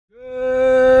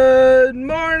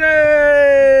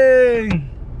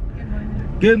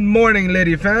Good morning,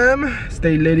 Litty fam.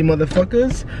 Stay Litty,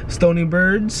 motherfuckers. Stoney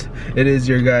birds. It is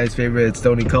your guys' favorite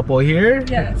Stoney couple here.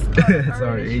 Yes.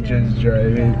 Sorry, Adrienne's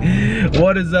driving. Yeah.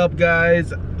 What is up,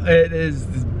 guys? It is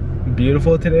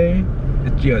beautiful today.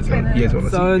 You guys want to see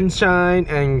sunshine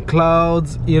and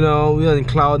clouds. You know, we're in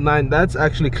cloud 9. That's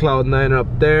actually cloud 9 up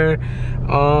there.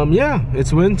 Yeah,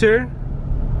 it's winter.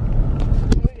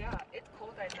 Oh yeah, it's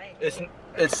cold at night.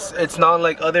 It's not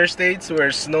like other states where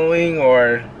it's snowing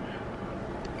or.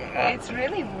 It's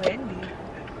really windy.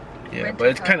 Yeah, winter but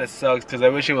it kind of sucks because I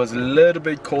wish it was a little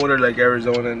bit colder, like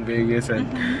Arizona and Vegas and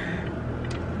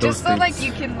those just so like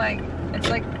you can like, it's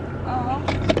like, oh,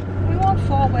 we want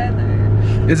fall weather.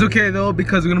 It's okay though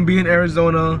because we're gonna be in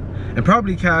Arizona and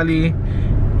probably Cali,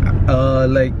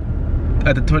 like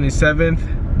at the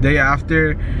 27th, day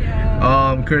after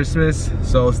Christmas.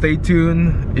 So stay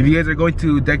tuned. If you guys are going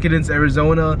to Decadence,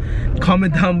 Arizona,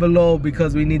 comment down below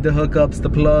because we need the hookups, the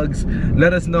plugs.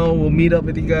 Let us know. We'll meet up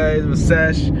with you guys with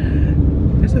Sesh.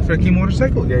 There's a freaking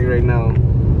motorcycle gang right now.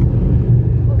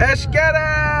 Eshkada!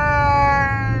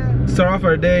 Start off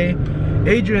our day.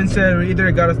 Adrienne said we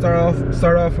either gotta start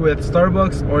off with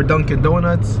Starbucks or Dunkin'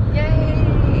 Donuts. Yay!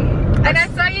 And I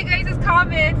saw you guys'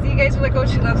 comments. You guys were like, oh,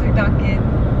 she loves her Dunkin'.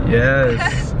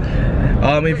 Yes.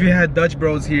 If you had Dutch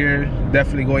Bros here,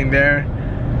 definitely going there.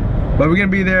 But we're gonna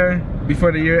be there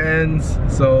before the year ends,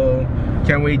 so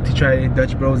can't wait to try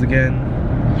Dutch Bros again.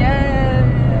 Yeah.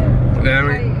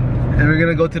 And we're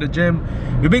gonna go to the gym.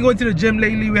 We've been going to the gym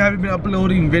lately. We haven't been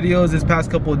uploading videos this past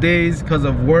couple of days because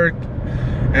of work,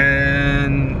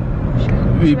 and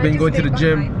we've been going to the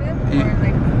gym.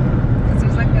 Because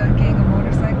there's like a gang of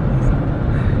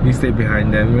motorcycles. You stay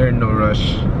behind them. We're in no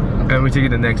rush, and we're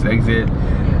taking the next exit.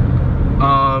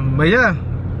 But yeah,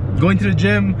 going to the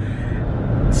gym,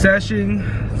 seshing,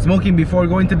 smoking before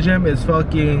going to the gym is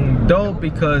fucking dope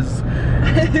because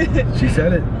she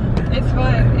said it. It's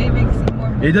fun. It makes you more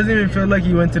motivated. It doesn't even feel like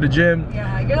you went to the gym.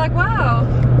 Yeah, you're like, wow.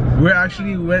 We're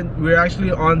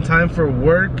actually on time for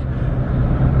work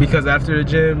because after the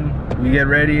gym we get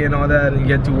ready and all that and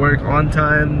get to work on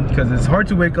time because it's hard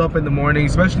to wake up in the morning,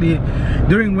 especially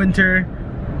during winter.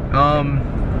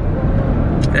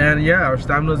 And yeah, our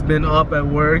stamina's been up at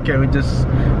work and we just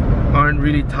aren't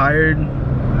really tired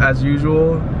as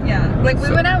usual. Yeah, like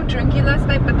we went out drinking last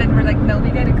night, but then we're like, no, we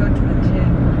gotta go to the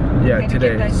gym. Yeah,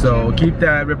 today. So keep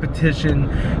that repetition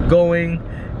going.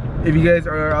 If you guys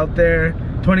are out there,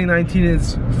 2019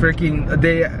 is freaking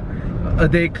a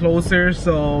day closer,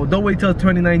 so don't wait till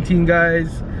 2019,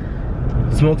 guys.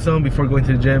 Smoke some before going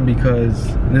to the gym because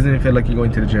it doesn't even feel like you're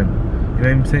going to the gym. You know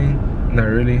what I'm saying? Not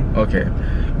really? Okay.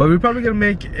 But we're probably gonna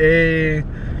make a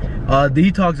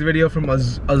detox video from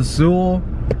Azul.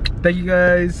 Thank you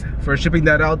guys for shipping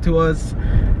that out to us.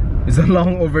 It's a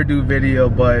long overdue video,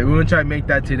 but we're gonna try to make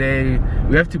that today.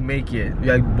 We have to make it. We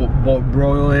like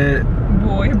broil it.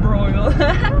 Broil.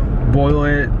 Boil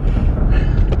it.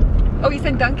 Oh, you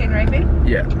said Dunkin', right, babe?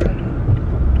 Yeah.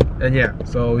 And yeah,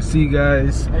 so see you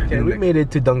guys. Okay, we made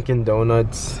it to Dunkin'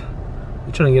 Donuts.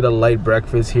 We're trying to get a light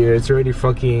breakfast here. It's already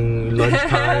fucking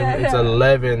lunchtime. It's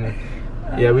 11.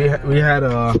 Yeah, we had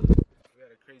a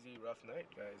crazy rough night,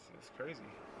 guys. It's crazy.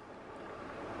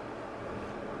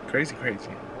 Crazy.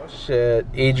 Oh shit!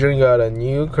 Adrienne got a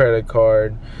new credit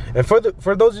card, and for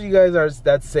those of you guys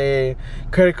that say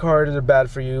credit cards are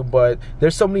bad for you, but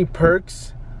there's so many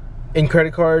perks in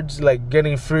credit cards, like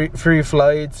getting free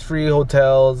flights, free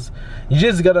hotels. You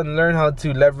just gotta learn how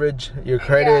to leverage your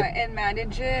credit. Yeah, and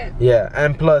manage it. Yeah,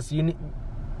 and plus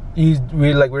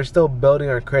we're still building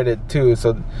our credit too.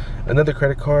 So another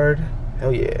credit card,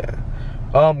 hell yeah.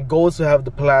 Goals to have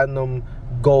the platinum,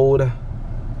 gold,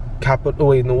 capital.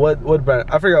 Wait, no, what brand?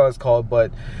 I forgot what it's called,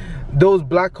 but those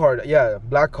black card, yeah,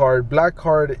 black card.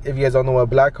 If you guys don't know what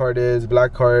black card is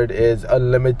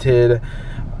unlimited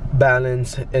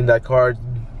balance in that card,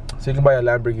 so you can buy a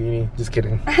Lamborghini. Just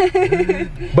kidding.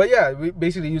 But yeah, we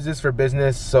basically use this for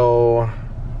business. So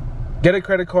get a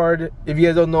credit card. If you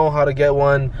guys don't know how to get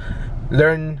one,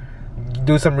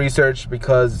 do some research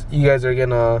because you guys are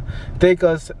gonna thank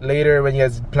us later when you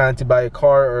guys plan to buy a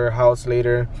car or a house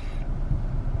later.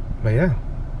 But yeah,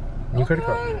 new credit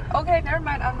card. Okay, never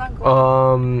mind. I'm not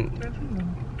going.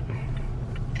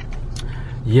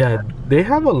 Yeah, they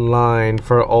have a line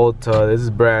for Ulta. This is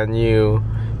brand new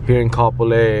here in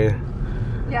Kapolei.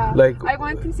 Yeah, like I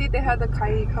went to see if they had the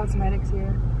Kylie Cosmetics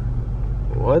here.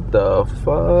 What the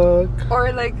fuck?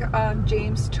 Or like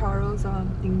James Charles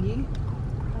thingy.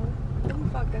 Oh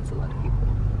fuck, that's a lot of people.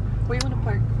 Where you wanna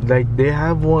park? Like they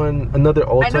have another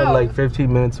Ulta like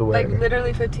 15 minutes away. Like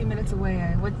literally 15 minutes away.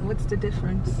 What's the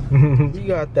difference? We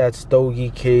got that Stogie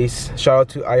case. Shout out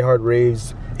to iHeart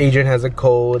Raves. Adrienne has a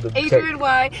code. Adrienne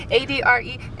Y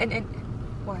ADRE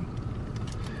Y.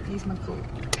 Use my code.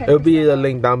 It'll be a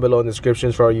link down below in the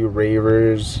description for all you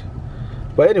ravers.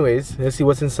 But anyways, let's see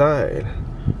what's inside.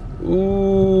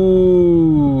 Ooh.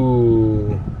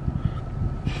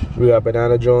 We got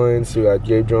banana joints, we got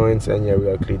grape joints, and yeah, we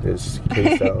gotta clean this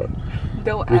case out.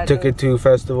 We took it to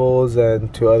festivals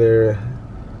and to other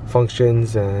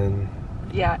functions, and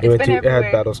yeah, it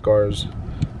had battle scars.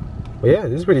 But yeah,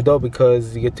 this is pretty dope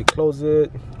because you get to close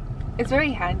it. It's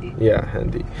very handy. Yeah,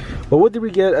 handy. But what did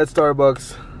we get at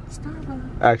Starbucks?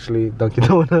 Actually, Dunkin'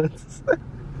 Donuts.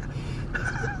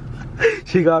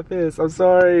 She got pissed. I'm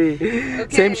sorry. Okay.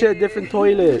 Same shit, different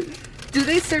toilet. Do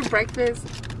they serve breakfast?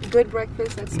 Good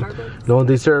breakfast at Starbucks? No,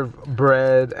 they serve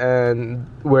bread and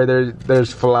where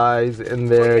there's flies in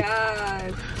there. Oh,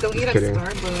 yeah. Don't eat at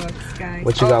Starbucks, guys.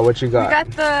 What you got? What you got? We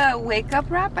got the wake up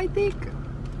wrap, I think.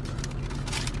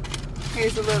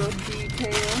 Here's a little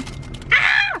detail.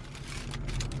 Ah!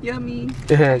 Yummy.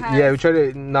 Yeah, we try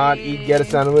to not get a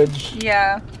sandwich.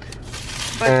 Yeah.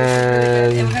 But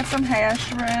and we got some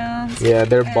hash browns. Yeah,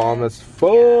 they're bomb as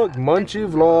fuck. Yeah. Munchie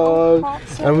vlog.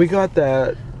 And we got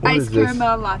that. Ice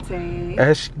caramel latte.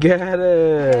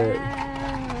 Eshgada.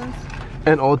 Yes.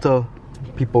 And Ulta.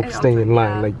 People staying in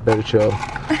line, like better chill.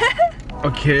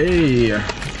 Okay,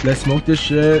 let's smoke this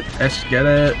shit.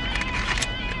 Eshgada.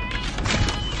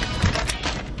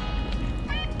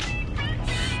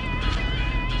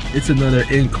 It's another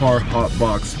in-car hot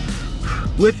box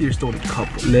with your Stoney cup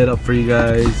lit up for you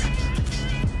guys.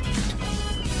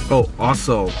 Oh,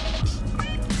 also,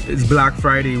 it's Black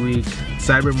Friday week,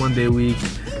 Cyber Monday week,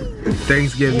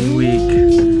 Thanksgiving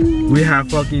week. We have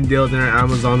fucking deals in our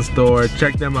Amazon store.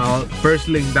 Check them out. First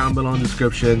link down below in the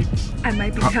description. I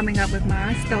might be coming up with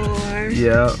my store.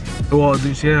 Yeah. Well,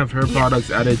 she have her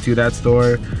products added to that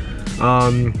store.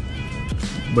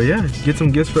 But yeah, get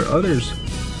some gifts for others.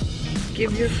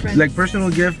 Give your friends. Like personal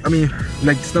gift. I mean,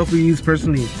 like stuff we use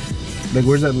personally. Like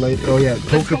where's that light? Oh yeah,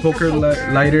 poker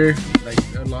lighter. Like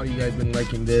a lot of you guys been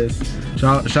liking this.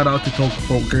 Shout out to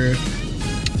Poker.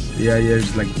 Yeah,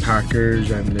 there's like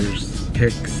packers and there's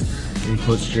picks. And you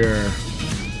put your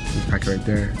pack right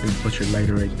there. And you put your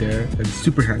lighter right there. And it's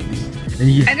super handy.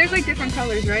 And there's like different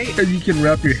colors, right? And you can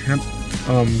wrap your hemp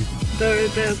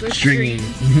the string.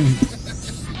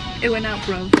 It went out,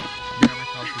 bro.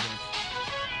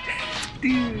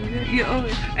 Dude, you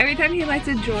always, every time he lights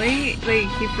a joint, like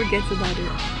he forgets about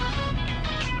it.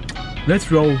 Let's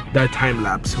roll that time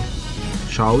lapse,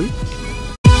 shall we?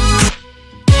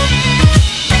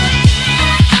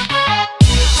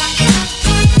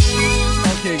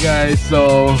 Okay guys,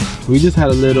 so we just had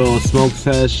a little smoke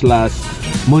sesh last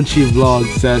munchie vlog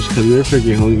sesh because we were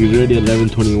freaking hungry. It's already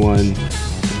 11:21.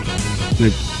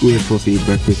 Like we were supposed to eat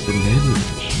breakfast and then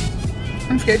lunch.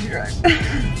 I'm scared you're right.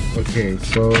 Okay,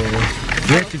 so we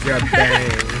have to grab bang.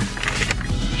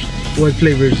 What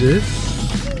flavor is this?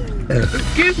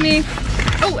 Excuse me.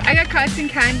 Oh, I got cotton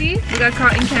candy. We got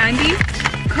cotton candy.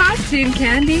 Cotton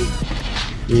candy.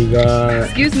 We got.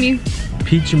 Excuse me.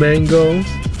 Peach mango.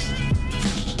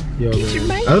 Yo, peach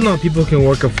mango. I don't know how people can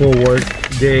work a full work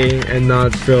day and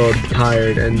not feel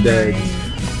tired. And then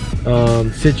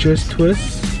citrus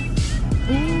twist.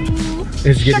 Ooh.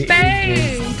 It's getting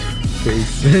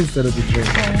face instead of the drink.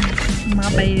 Oh, my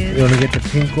bad. You wanna get the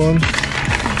pink one?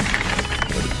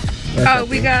 Oh,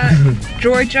 we got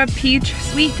Georgia peach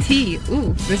sweet tea.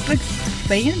 Ooh, this looks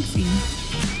fancy.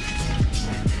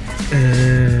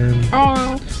 And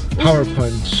Power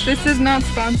Punch. This is not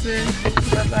sponsored,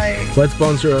 but like. But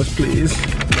sponsor us, please.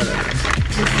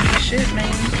 This is shit,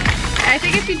 man. I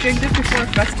think if you drink this before a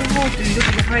festival, then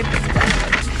you'll be hyped.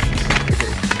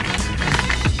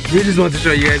 We just want to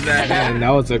show you guys that, and that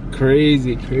was a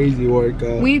crazy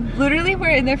workout. We literally were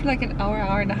in there for like an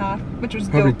hour and a half, which was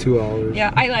probably dope. 2 hours.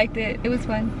 Yeah, I liked it. It was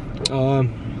fun.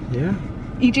 Yeah.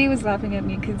 EJ was laughing at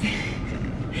me because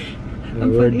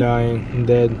we're dying. I'm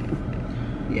dead.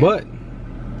 Yeah. But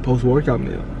post-workout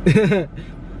meal.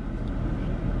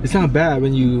 It's not bad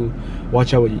when you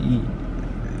watch out what you eat.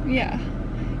 Yeah.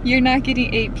 You're not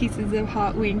getting 8 pieces of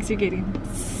hot wings. You're getting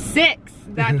 6.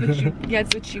 That's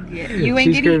what you get. You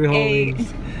ain't getting 8.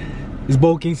 It's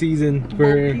bulking season for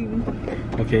her.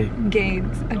 Okay.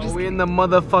 Gains. We in the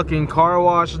motherfucking car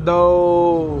wash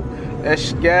though.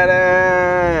 Let's get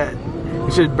it.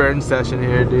 We should burn session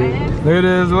here, dude. Look at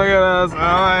this. Look at us. Oh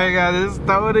my god, this is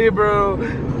Stoney, bro.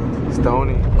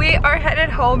 Stoney. We are headed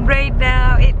home right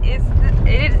now. It is the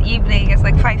it is evening. It's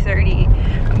like 5:30,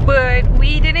 but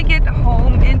we didn't get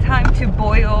home in time to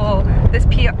boil this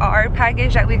PR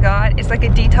package that we got. It's like a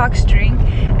detox drink,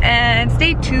 and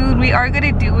stay tuned, we are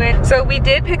gonna do it. So we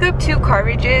did pick up 2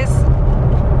 cartridges.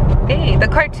 Hey, the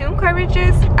cartoon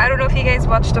cartridges. I don't know if you guys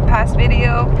watched the past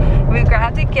video. We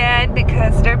grabbed again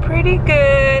because they're pretty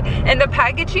good, and the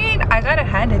packaging, I gotta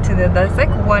hand it to them. That's like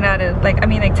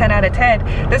 10 out of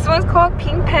 10. This one's called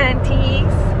Pink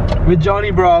Panties with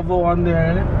Johnny Bravo on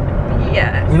there.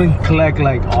 Yes. We didn't collect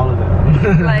like all of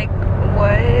them. Like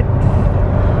what?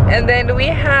 And then we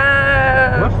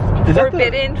have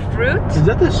Forbidden Fruit. Is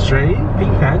that the strain?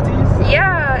 Pink Panties?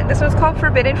 Yeah, this one's called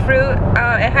Forbidden Fruit.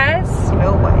 It has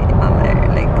Snow White on there.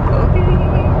 Like,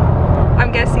 okay.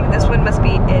 I'm guessing this one must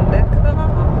be indica.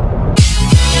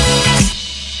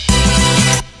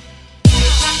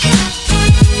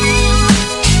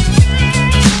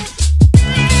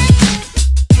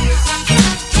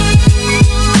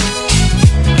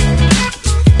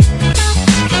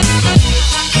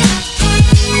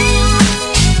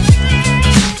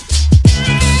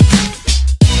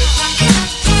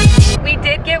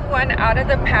 Out of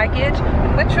the package.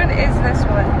 Which one is this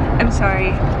one? I'm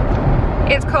sorry.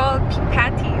 It's called Pink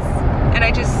Panties, and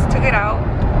I just took it out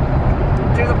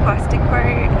through the plastic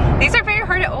part. These are very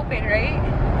hard to open, right?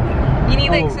 You need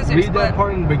like scissors. Read that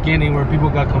part in the beginning where people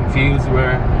got confused,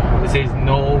 where it says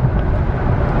no.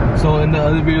 So in the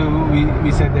other video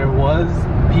we said there was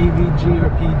PVG or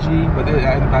PG, but in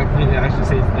the packaging it actually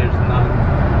says there's none.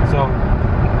 So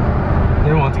they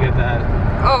don't want to get that.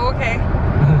 Oh, okay.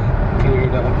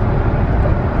 Cleared up.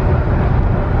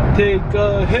 Take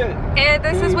a hit. And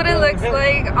this is what it looks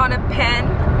like on a pen,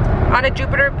 on a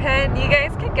Jupiter pen. You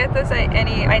guys can get this at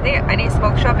any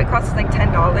smoke shop. It costs like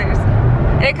 $10,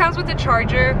 and it comes with a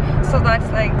charger, so that's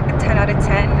like a 10 out of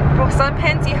 10. For some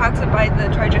pens you have to buy the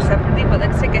charger separately, but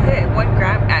let's take a hit. 1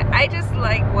 gram. I just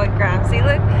like 1 gram. See,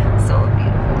 look, so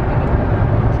beautiful.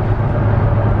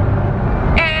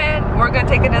 And we're gonna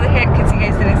take another hit because you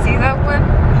guys didn't see that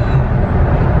one.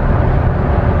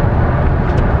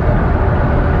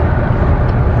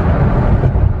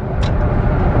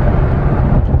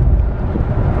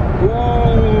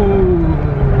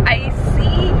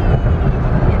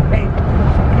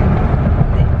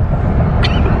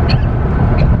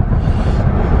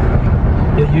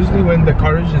 Usually when the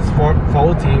cartridge is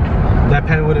faulty, that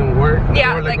pen wouldn't work.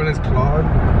 Yeah, or like when it's clogged.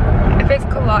 If it's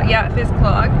clogged, yeah, if it's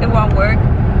clogged, it won't work.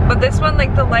 But this one,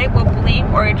 like the light will blink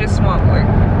or it just won't work.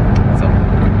 So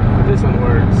this one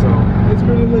works, so it's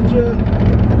pretty legit.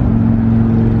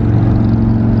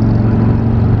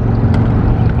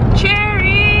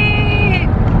 Cherry!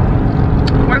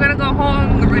 We're gonna go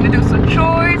home, we're gonna do some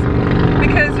chores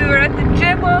because we were at the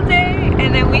gym all day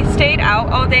and then we stayed out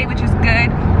all day, which is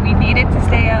good. We needed to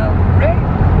stay out, right?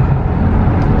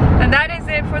 And that is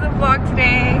it for the vlog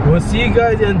today. We'll see you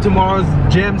guys in tomorrow's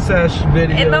gym sesh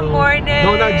video. In the morning.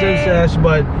 No, not gym sesh,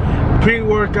 but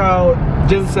pre-workout,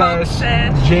 gym sesh,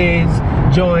 J's,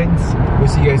 joints. We'll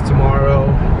see you guys tomorrow.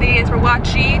 Thank you guys for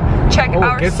watching. Check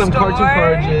our get some store. cartoon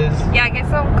cartridges. Yeah, get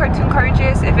some cartoon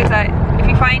cartridges if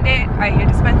you find it at your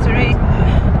dispensary.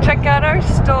 Check out our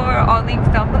store. All links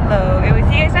down below. And we'll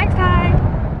see you guys next time.